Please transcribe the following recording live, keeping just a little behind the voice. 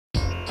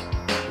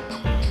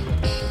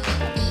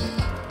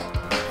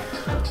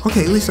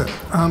Okay, Lisa,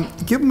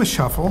 give them a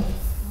shuffle.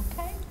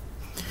 Okay.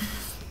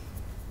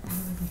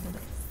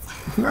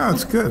 No,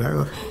 it's good.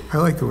 I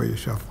like the way you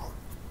shuffle.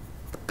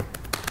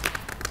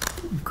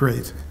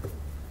 Great.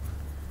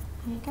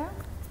 There you go.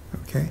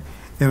 Okay.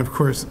 And of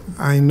course,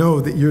 I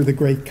know that you're the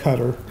great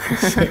cutter.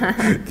 So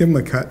give them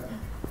a cut.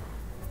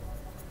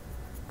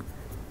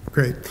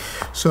 Great.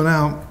 So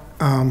now,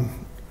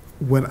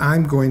 what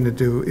I'm going to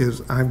do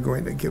is I'm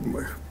going to give them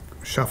a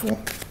shuffle.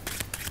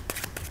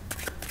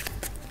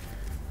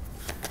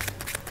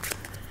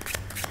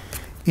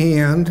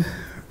 And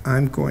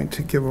I'm going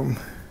to give them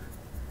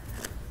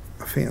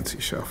a fancy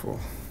shuffle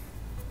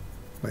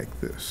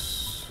like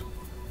this.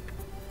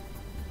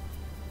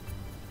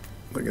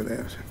 Look at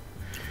that.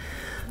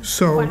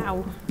 So,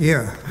 wow.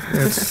 Yeah,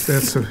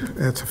 that's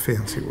a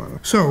fancy one.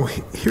 So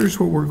here's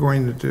what we're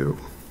going to do.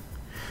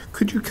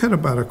 Could you cut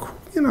about a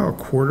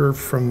quarter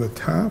from the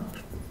top?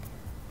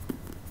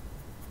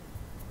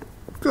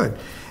 Good.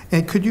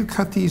 And could you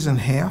cut these in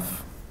half?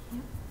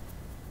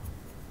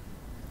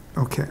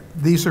 Okay,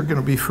 these are going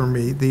to be for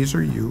me, these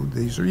are you,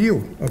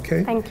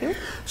 okay? Thank you.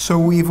 So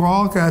we've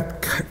all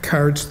got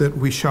cards that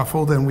we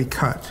shuffled and we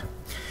cut.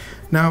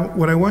 Now,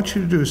 what I want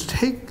you to do is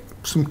take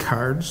some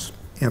cards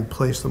and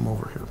place them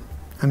over here,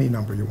 any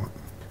number you want.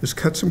 Just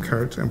cut some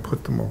cards and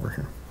put them over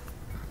here.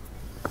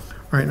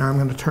 All right, now I'm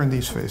going to turn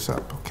these face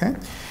up, okay?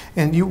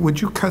 And would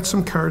you cut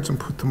some cards and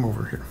put them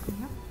over here?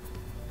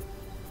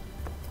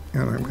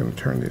 And I'm going to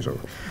turn these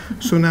over.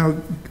 So now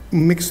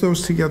mix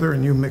those together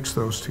and you mix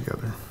those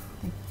together.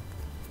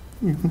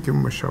 You can give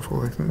them a shuffle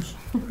like this.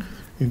 You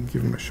can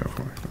give them a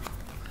shuffle like this.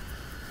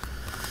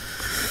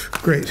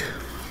 Great.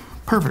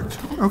 Perfect.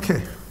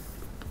 Okay.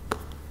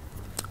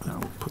 Now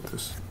we'll put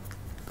this,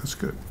 that's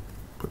good.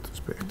 Put this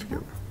back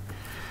together.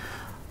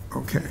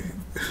 Okay.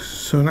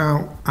 So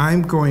now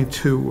I'm going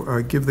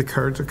to give the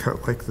cards a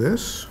cut like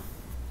this.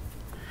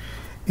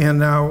 And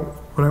now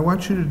what I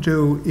want you to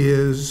do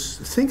is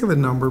think of a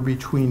number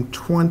between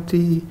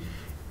 20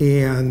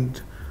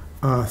 and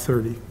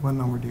 30. What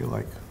number do you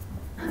like?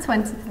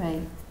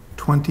 23.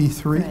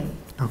 23? 3.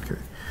 Okay.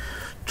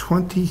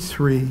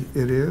 23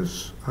 it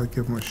is. I'll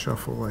give them a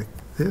shuffle like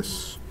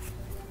this,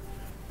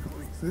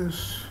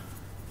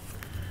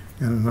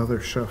 and another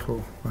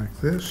shuffle like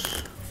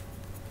this.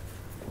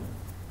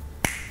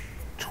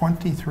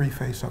 23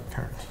 face-up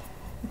cards.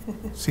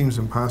 Seems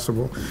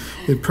impossible.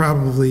 It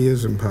probably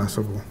is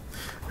impossible.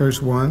 There's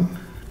 1,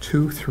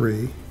 2,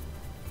 3,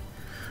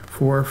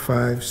 4,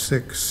 5,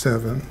 6,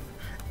 7,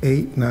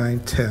 8, 9,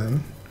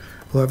 10,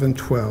 11,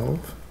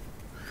 12,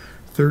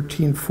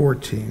 13,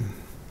 14,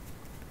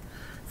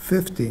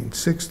 15,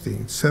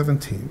 16,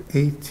 17,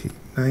 18,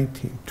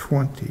 19,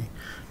 20,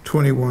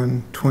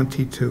 21,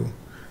 22,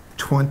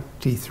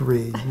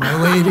 23.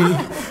 My lady,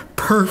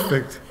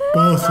 perfect,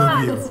 both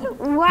of you.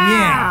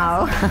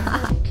 Wow.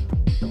 Yeah.